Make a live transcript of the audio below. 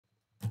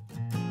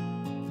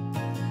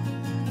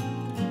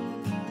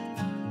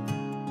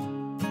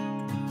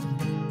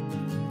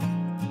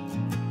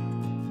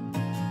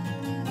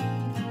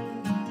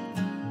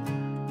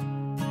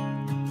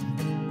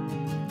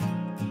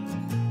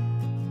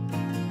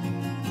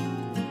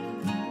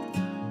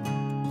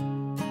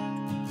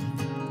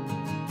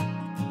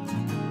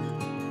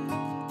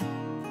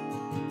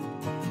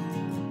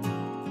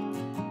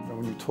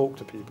talk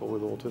to people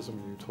with autism,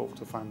 you talk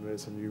to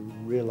families, and you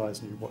realise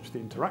and you watch the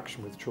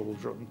interaction with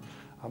children,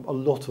 a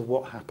lot of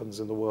what happens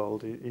in the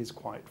world is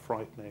quite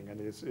frightening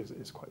and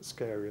is quite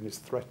scary and is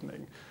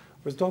threatening.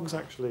 Whereas dogs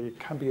actually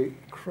can be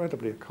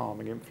incredibly a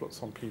calming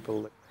influence on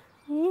people.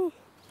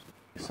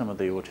 Some of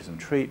the autism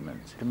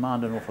treatments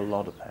demand an awful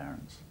lot of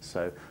parents.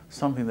 So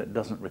something that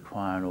doesn't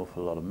require an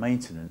awful lot of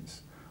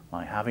maintenance,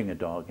 like having a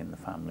dog in the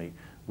family,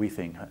 we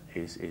think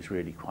is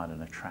really quite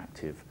an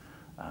attractive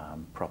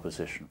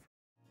proposition.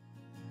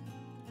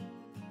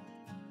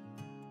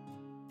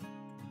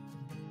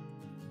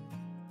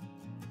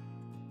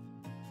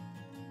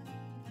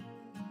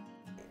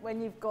 When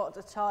you've got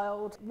a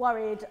child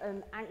worried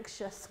and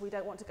anxious, we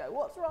don't want to go,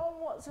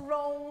 what's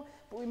wrong?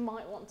 But we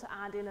might want to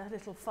add in a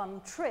little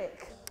fun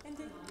trick.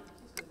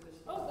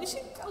 Oh, is she?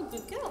 Oh,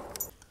 good girl.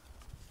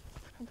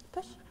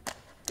 Push.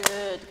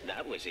 Good.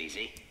 That was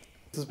easy.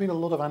 There's been a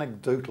lot of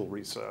anecdotal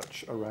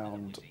research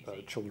around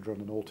children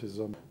and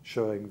autism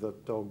showing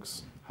that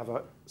dogs have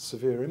a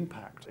severe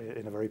impact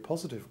in a very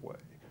positive way.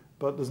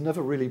 But there's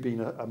never really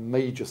been a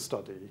major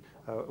study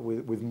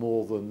with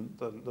more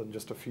than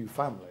just a few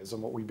families.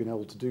 And what we've been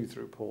able to do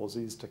through PAWS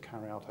is to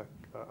carry out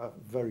a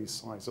very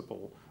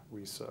sizable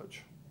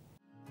research.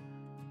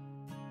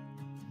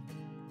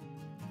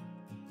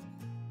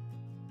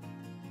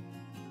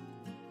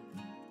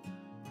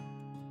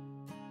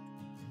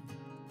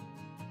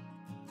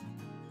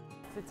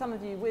 For some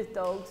of you with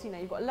dogs,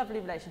 you've got a lovely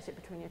relationship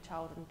between your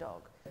child and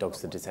dog.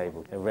 Dogs for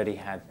Disabled already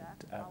had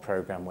a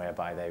programme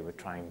whereby they were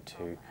trying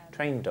to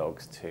train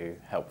dogs to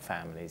help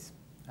families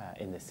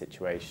in this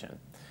situation.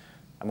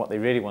 And what they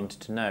really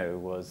wanted to know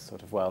was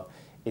sort of, well,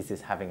 is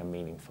this having a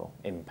meaningful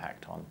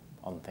impact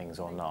on things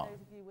or not?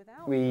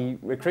 We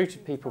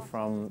recruited people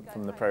from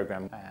the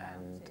programme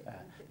and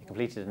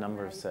completed a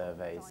number of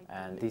surveys,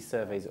 and these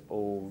surveys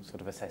all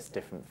sort of assess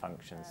different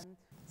functions.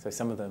 So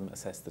some of them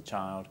assess the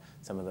child,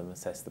 some of them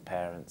assess the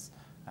parents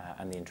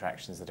and the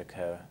interactions that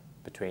occur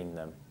between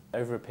them.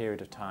 Over a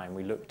period of time,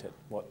 we looked at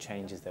what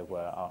changes there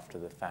were after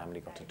the family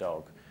got a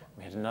dog.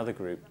 We had another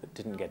group that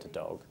didn't get a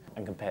dog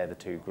and compare the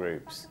two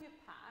groups.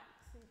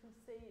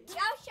 I'll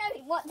show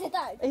you what to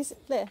do. Is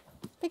it there?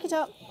 Pick it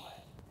up.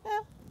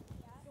 Yeah.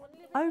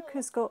 Oak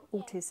has got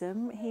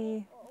autism.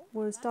 He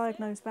was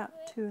diagnosed about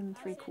 2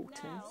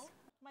 3/4.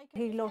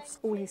 He lost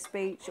all his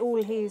speech,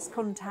 all his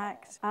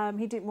contact.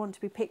 He didn't want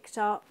to be picked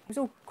up. It was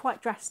all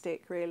quite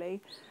drastic,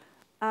 really.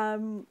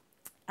 And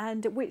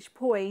at which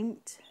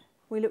point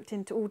we looked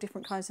into all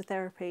different kinds of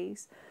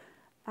therapies.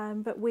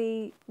 But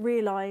we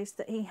realised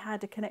that he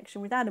had a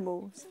connection with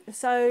animals.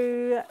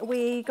 So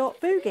we got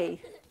Boogie.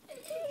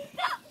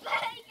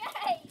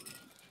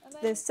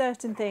 There's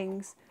certain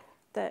things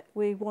that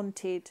we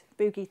wanted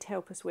Boogie to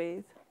help us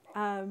with.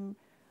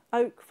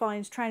 Oak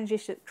finds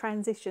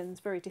transitions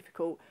very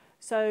difficult.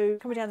 So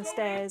coming down the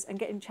stairs and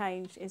getting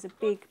changed is a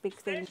big, big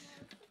thing.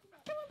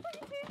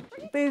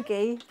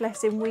 Boogie,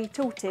 bless him, we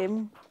taught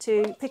him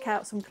to pick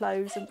out some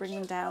clothes and bring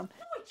them down.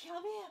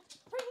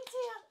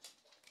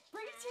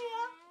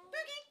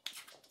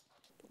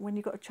 When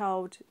you've got a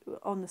child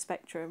on the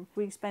spectrum,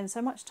 we spend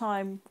so much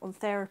time on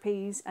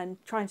therapies and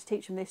trying to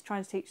teach them this,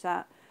 trying to teach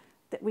that,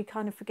 that we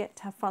kind of forget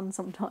to have fun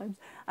sometimes.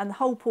 And the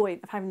whole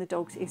point of having the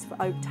dogs is for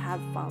Oak to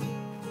have fun.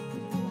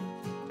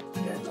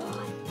 Good boy,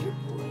 good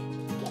boy.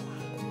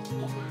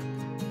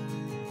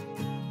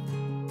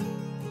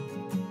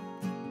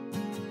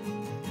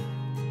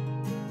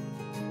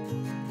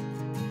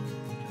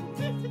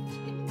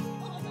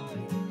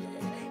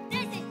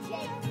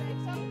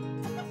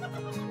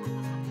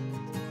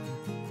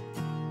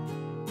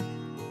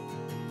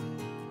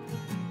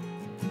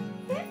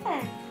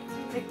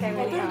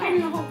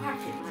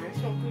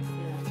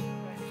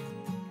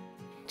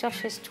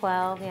 Josh is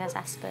 12, he has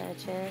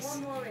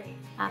Asperger's.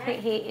 I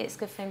think it's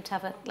good for him to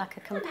have a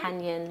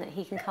companion that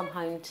he can come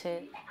home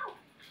to.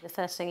 The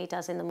first thing he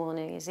does in the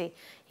morning is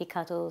he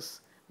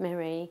cuddles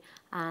Miri,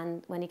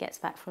 and when he gets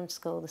back from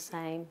school the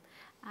same.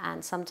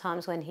 And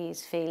sometimes when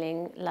he's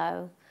feeling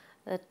low,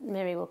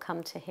 Miri will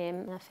come to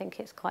him. I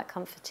think it's quite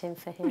comforting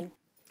for him.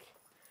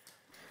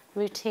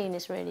 Routine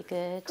is really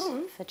good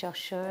for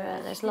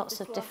Joshua. There's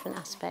lots of different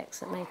aspects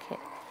that make it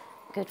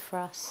good for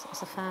us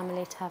as a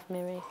family to have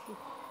Miri.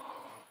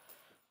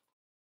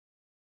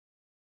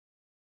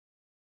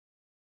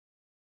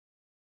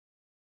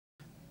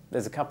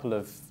 There's a couple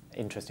of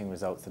interesting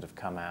results that have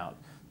come out.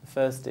 The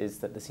first is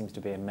that there seems to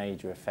be a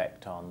major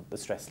effect on the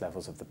stress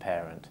levels of the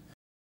parent.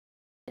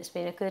 It's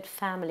been a good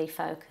family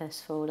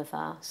focus for all of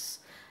us.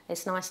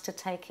 It's nice to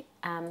take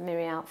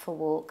Miri out for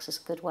walks. It's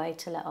a good way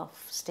to let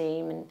off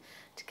steam and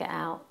to get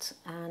out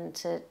and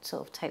to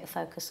sort of take the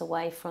focus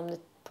away from the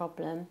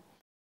problem.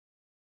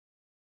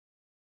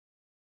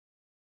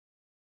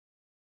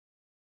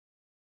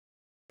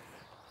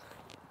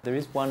 There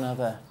is one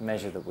other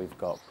measure that we've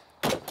got,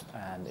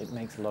 and it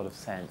makes a lot of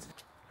sense.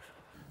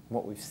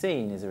 What we've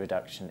seen is a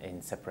reduction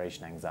in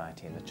separation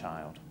anxiety in the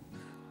child.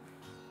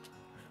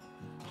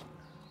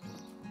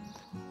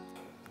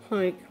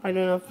 I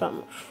don't have that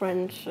much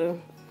friends, so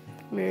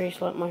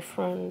Miri's like my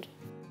friend.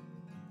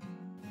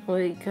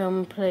 Like,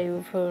 play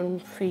with her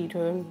and feed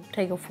her and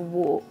take her for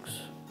walks.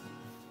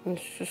 And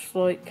it's just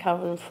like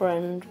having a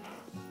friend,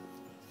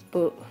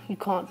 but you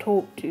can't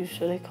talk to,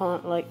 so they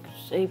can't, like,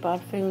 say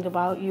bad things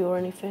about you or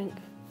anything.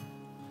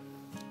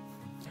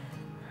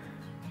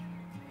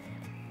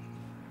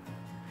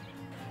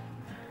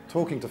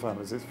 Talking to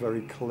families, it's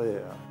very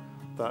clear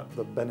that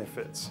the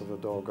benefits of a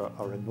dog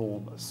are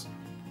enormous.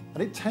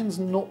 And it tends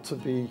not to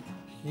be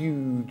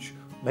huge,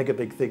 mega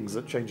big things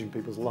that are changing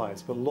people's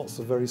lives, but lots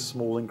of very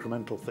small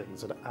incremental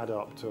things that add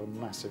up to a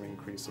massive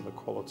increase in the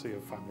quality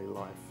of family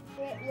life.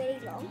 Really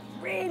long.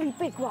 Really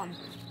big one.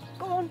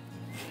 Go on.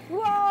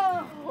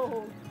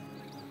 Whoa!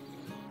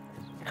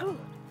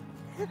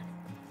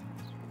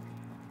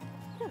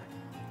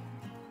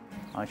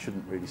 I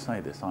shouldn't really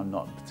say this, I'm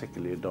not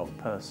particularly a dog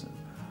person,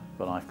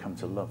 but I've come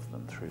to love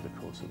them through the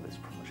course of this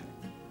project.